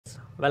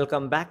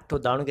Welcome back to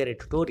Davangere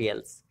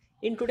Tutorials.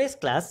 In today's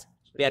class,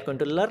 we are going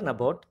to learn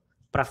about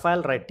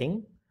profile writing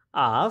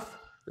of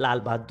Lal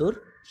Bahadur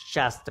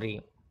Shastri.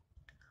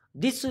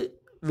 This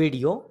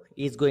video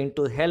is going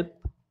to help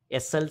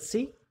SLC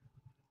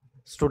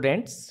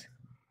students.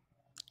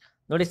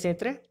 ನೋಡಿ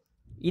ಸ್ನೇಹಿತರೆ,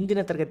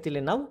 ಇಂದಿನ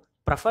ತರಗತಿಯಲ್ಲಿ ನಾವು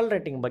profile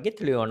writing ಬಗ್ಗೆ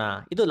ತಿಳಿಯೋಣ.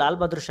 ಇದು ಲಾಲ್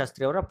ಬಹದ್ದೂರ್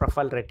ಶಾಸ್ತ್ರಿ ಅವರ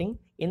profile writing.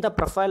 ಇಂದ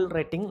ಪ್ರೊಫೈಲ್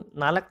ರೈಟಿಂಗ್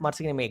 4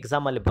 ಮಾರ್ಕ್ಸ್ಗೆ ನಿಮಗೆ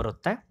ಎಕ್ಸಾಮಲ್ಲಿ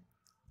ಬರುತ್ತೆ.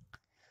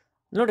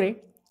 ನೋಡಿರಿ,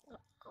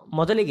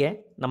 ಮೊದಲಿಗೆ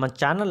ನಮ್ಮ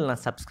ಚಾನಲ್ನ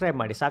ಸಬ್ಸ್ಕ್ರೈಬ್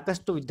ಮಾಡಿ.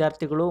 ಸಾಕಷ್ಟು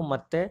ವಿದ್ಯಾರ್ಥಿಗಳು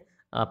ಮತ್ತು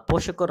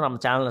ಪೋಷಕರು ನಮ್ಮ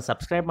ಚಾನಲ್ನ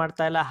ಸಬ್ಸ್ಕ್ರೈಬ್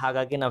ಮಾಡ್ತಾ ಇಲ್ಲ.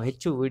 ಹಾಗಾಗಿ ನಾವು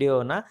ಹೆಚ್ಚು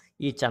ವಿಡಿಯೋನ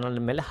ಈ ಚಾನಲ್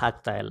ಮೇಲೆ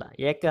ಹಾಕ್ತಾ ಇಲ್ಲ.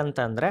 ಯಾಕೆ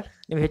ಅಂತಂದರೆ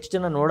ನೀವು ಹೆಚ್ಚು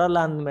ಜನ ನೋಡೋಲ್ಲ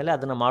ಅಂದಮೇಲೆ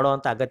ಅದನ್ನು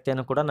ಮಾಡುವಂಥ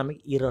ಅಗತ್ಯನೂ ಕೂಡ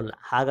ನಮಗೆ ಇರೋಲ್ಲ.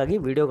 ಹಾಗಾಗಿ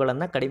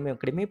ವಿಡಿಯೋಗಳನ್ನು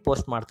ಕಡಿಮೆ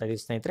ಪೋಸ್ಟ್ ಮಾಡ್ತಾ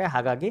ಇದ್ದೀವಿ ಸ್ನೇಹಿತರೆ.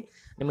 ಹಾಗಾಗಿ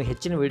ನಿಮಗೆ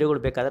ಹೆಚ್ಚಿನ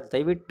ವಿಡಿಯೋಗಳು ಬೇಕಾದರೆ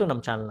ದಯವಿಟ್ಟು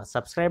ನಮ್ಮ ಚಾನಲ್ನ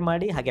ಸಬ್ಸ್ಕ್ರೈಬ್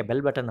ಮಾಡಿ, ಹಾಗೆ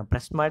ಬೆಲ್ ಬಟನ್ನ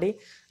ಪ್ರೆಸ್ ಮಾಡಿ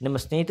ನಿಮ್ಮ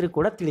ಸ್ನೇಹಿತರಿಗೆ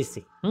ಕೂಡ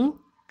ತಿಳಿಸಿ.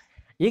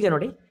 ಈಗ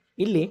ನೋಡಿ,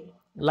 ಇಲ್ಲಿ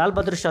ಲಾಲ್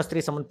ಬಹದ್ದೂರ್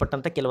ಶಾಸ್ತ್ರಿಗೆ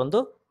ಸಂಬಂಧಪಟ್ಟಂಥ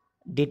ಕೆಲವೊಂದು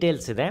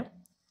ಡೀಟೇಲ್ಸ್ ಇದೆ.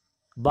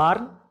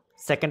 ಬಾರ್ನ್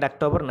 2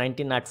 ಅಕ್ಟೋಬರ್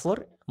 1904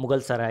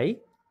 ಮುಘಲ್ ಸರಾಯಿ.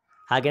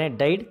 ಹಾಗೆಯೇ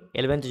died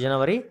 11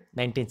 January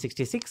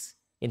 1966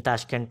 in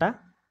ತಾಷ್ಕೆಂಟ.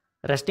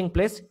 Resting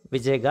place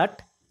Vijay ghat.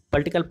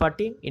 Political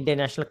party Indian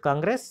national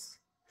Congress.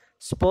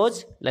 Spouse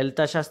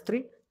Lalitha Shastri.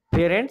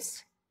 Parents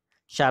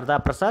Sharada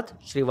Prasad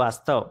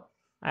Srivastava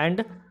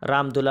and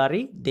Ram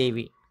ದುಲಾರಿ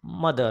Devi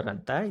mother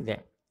ಅಂತ ಇದೆ.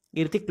 ಈ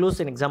ರೀತಿ ಕ್ಲೂಸ್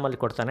ಇನ್ ಎಕ್ಸಾಮಲ್ಲಿ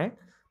ಕೊಡ್ತಾನೆ.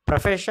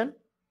 Profession,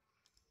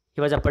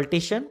 he was a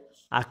politician,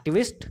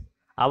 activist.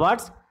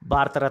 Awards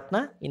Bharat Ratna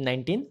ಇನ್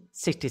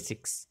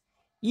 1966.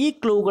 ಈ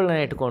ಕ್ಲೂಗಳನ್ನ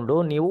ಇಟ್ಕೊಂಡು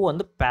ನೀವು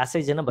ಒಂದು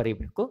ಪ್ಯಾಸೇಜನ್ನು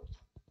ಬರೀಬೇಕು.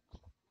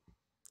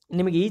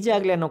 ನಿಮಗೆ ಈಜಿ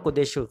ಆಗಲಿ ಅನ್ನೋ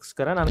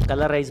ಉದ್ದೇಶಕ್ಕೋಸ್ಕರ ನಾನು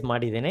ಕಲರೈಸ್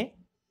ಮಾಡಿದ್ದೇನೆ.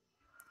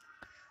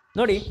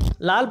 ನೋಡಿ,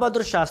 Lal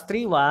Bahadur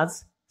Shastri was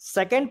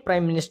second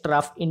prime minister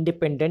of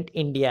independent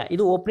India.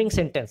 ಇದು ಓಪನಿಂಗ್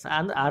ಸೆಂಟೆನ್ಸ್.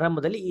 ಅಂದರೆ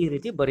ಆರಂಭದಲ್ಲಿ ಈ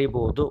ರೀತಿ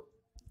ಬರೀಬಹುದು.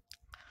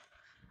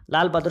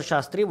 Lal Bahadur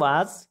Shastri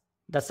was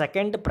the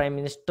second prime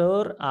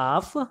minister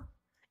of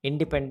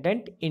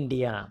independent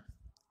India.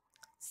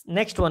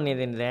 Next one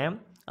ಏನಿದೆ,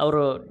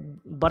 ಅವರು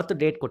ಬರ್ತ್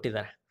ಡೇಟ್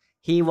ಕೊಟ್ಟಿದ್ದಾರೆ.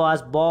 ಹಿ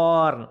ವಾಸ್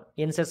ಬಾರ್ನ್,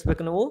 ಏನು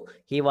ಸೇರಿಸ್ಬೇಕು ನೀವು?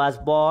 He was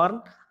Born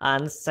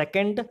on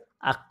 2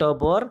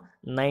 October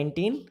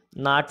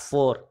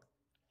 1904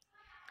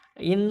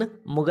 in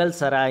Mughal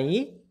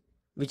Sarai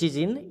which is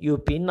in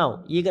UP now.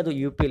 ಈಗ ಅದು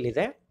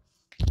UPಯಲ್ಲಿದೆ.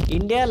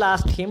 ಇಂಡಿಯಾ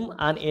ಲಾಸ್ಟ್ ಹಿಮ್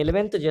ಆನ್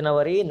 11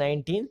 ಜನವರಿ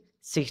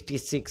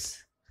 1966.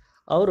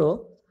 ಅವರು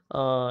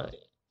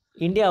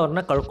ಇಂಡಿಯಾ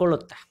ಅವ್ರನ್ನ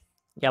ಕಳ್ಕೊಳ್ಳುತ್ತೆ.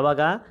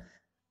 ಯಾವಾಗ?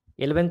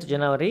 11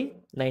 ಜನವರಿ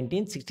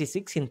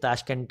 1966 ಇನ್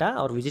ತಾಷ್ಕೆಂಟ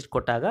ಅವ್ರು ವಿಸಿಟ್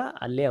ಕೊಟ್ಟಾಗ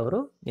ಅಲ್ಲೇ ಅವರು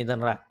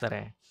ನಿಧನರಾಗ್ತಾರೆ.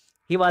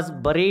 He was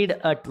buried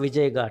at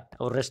Vijay ghat.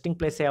 ಅವ್ರ ರೆಸ್ಟಿಂಗ್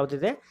ಪ್ಲೇಸ್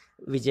ಯಾವುದಿದೆ?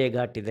 ವಿಜಯ್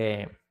ಘಾಟ್ ಇದೆ.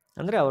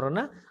 ಅಂದರೆ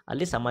ಅವರನ್ನು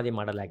ಅಲ್ಲಿ ಸಮಾಧಿ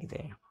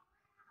ಮಾಡಲಾಗಿದೆ.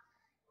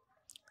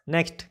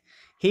 ನೆಕ್ಸ್ಟ್,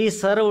 ಹಿ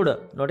ಸರ್ವ್ಡ್.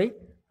 ನೋಡಿ,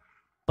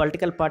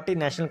 ಪೊಲಿಟಿಕಲ್ ಪಾರ್ಟಿ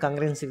ನ್ಯಾಷನಲ್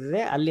ಕಾಂಗ್ರೆಸ್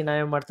ಇದೆ, ಅಲ್ಲಿ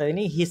ನಾವೇನು ಮಾಡ್ತಾ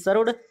ಇದ್ದೀನಿ? ಹಿ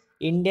served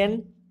Indian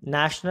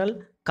national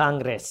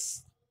Congress.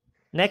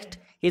 Next,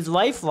 his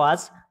wife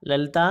was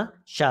Lalitha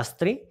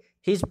Shastri.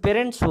 His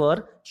parents were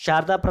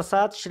Sharada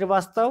Prasad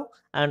Srivastava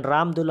and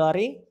Ram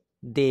ದುಲಾರಿ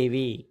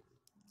ದೇವಿ.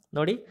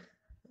 ನೋಡಿ,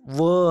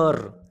 ವರ್,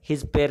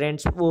 ಹಿಸ್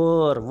ಪೇರೆಂಟ್ಸ್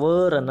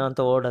ವರ್ ಅನ್ನೋಂಥ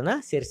ವರ್ಡನ್ನು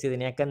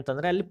ಸೇರಿಸಿದ್ದೀನಿ.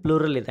 ಯಾಕಂತಂದರೆ ಅಲ್ಲಿ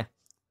ಪ್ಲೂರಲ್ ಇದೆ.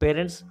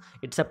 Parents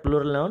it's a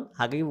plural noun.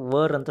 ಹಾಗಾಗಿ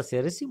ವರ್ ಅಂತ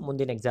ಸೇರಿಸಿ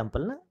ಮುಂದಿನ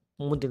ಎಕ್ಸಾಂಪಲ್ನ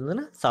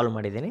ಮುಂದಿನ ಸಾಲ್ವ್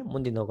ಮಾಡಿದ್ದೀನಿ.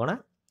 ಮುಂದಿನ ಹೋಗೋಣ.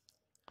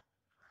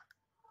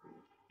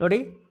 ನೋಡಿ,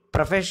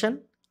 profession,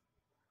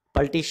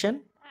 politician,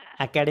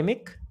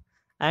 academic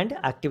and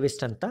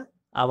activist ಅಂತ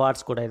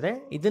ಅವಾರ್ಡ್ಸ್ ಕೂಡ ಇದೆ.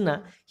 ಇದನ್ನು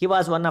he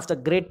was one of the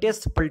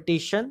greatest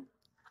politician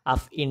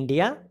of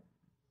India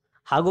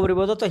ಹಾಗೂ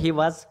ಬರಿಬೋದು, ಅಥವಾ he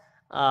was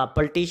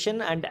politician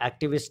and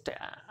activist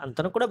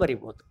ಅಂತಲೂ ಕೂಡ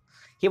ಬರಿಬೋದು.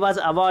 He was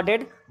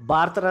awarded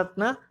Bharat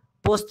Ratna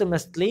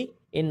ಪೋಸ್ಟ್ಮಸ್ಲಿ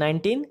ಇನ್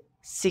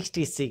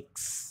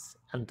 1966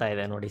 ಅಂತ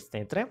ಇದೆ. ನೋಡಿ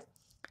ಸ್ನೇಹಿತರೆ,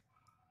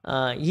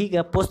 ಈಗ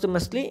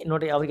ಪೋಸ್ಟ್ಮಸ್ಲಿ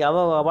ನೋಡಿ ಅವ್ರಿಗೆ ಯಾವ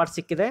ಅವಾರ್ಡ್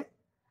ಸಿಕ್ಕಿದೆ,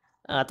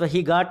 ಅಥವಾ he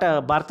got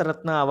Bharat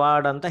Ratna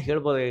award ಅಂತ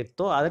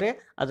ಹೇಳ್ಬೋದಾಗಿತ್ತು, ಆದರೆ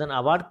ಅದನ್ನು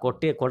ಅವಾರ್ಡ್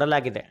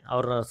ಕೊಡಲಾಗಿದೆ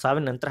ಅವರ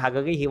ಸಾವಿನ ನಂತರ.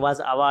 ಹಾಗಾಗಿ he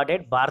was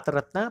awarded Bharat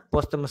Ratna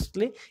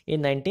ಪೋಸ್ಟ್ಮಸ್ಲಿ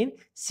ಇನ್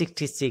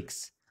 1966.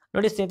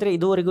 ನೋಡಿ ಸ್ನೇಹಿತರೆ,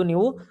 ಇದುವರೆಗೂ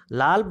ನೀವು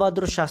ಲಾಲ್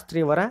ಬಹದ್ದೂರ್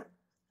ಶಾಸ್ತ್ರಿಯವರ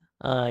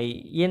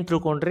ಏನು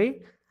ತಿಳ್ಕೊಂಡ್ರಿ,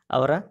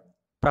 ಅವರ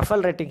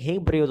ಪ್ರೊಫೈಲ್ ರೈಟಿಂಗ್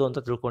ಹೇಗೆ ಬರೆಯೋದು ಅಂತ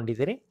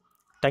ತಿಳ್ಕೊಂಡಿದ್ದೀರಿ.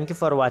 Thank you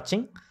for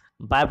watching.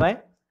 ಬಾಯ್ ಬಾಯ್.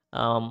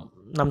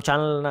 ನಮ್ಮ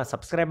ಚಾನಲ್ನ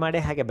ಸಬ್ಸ್ಕ್ರೈಬ್ ಮಾಡಿ,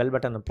 ಹಾಗೆ ಬೆಲ್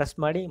ಬಟನ್ನ ಪ್ರೆಸ್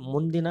ಮಾಡಿ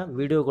ಮುಂದಿನ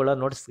ವೀಡಿಯೋಗಳ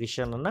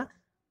ನೋಟಿಫಿಕೇಷನನ್ನು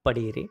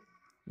ಪಡೆಯಿರಿ.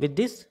 With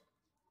this,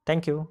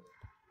 thank you.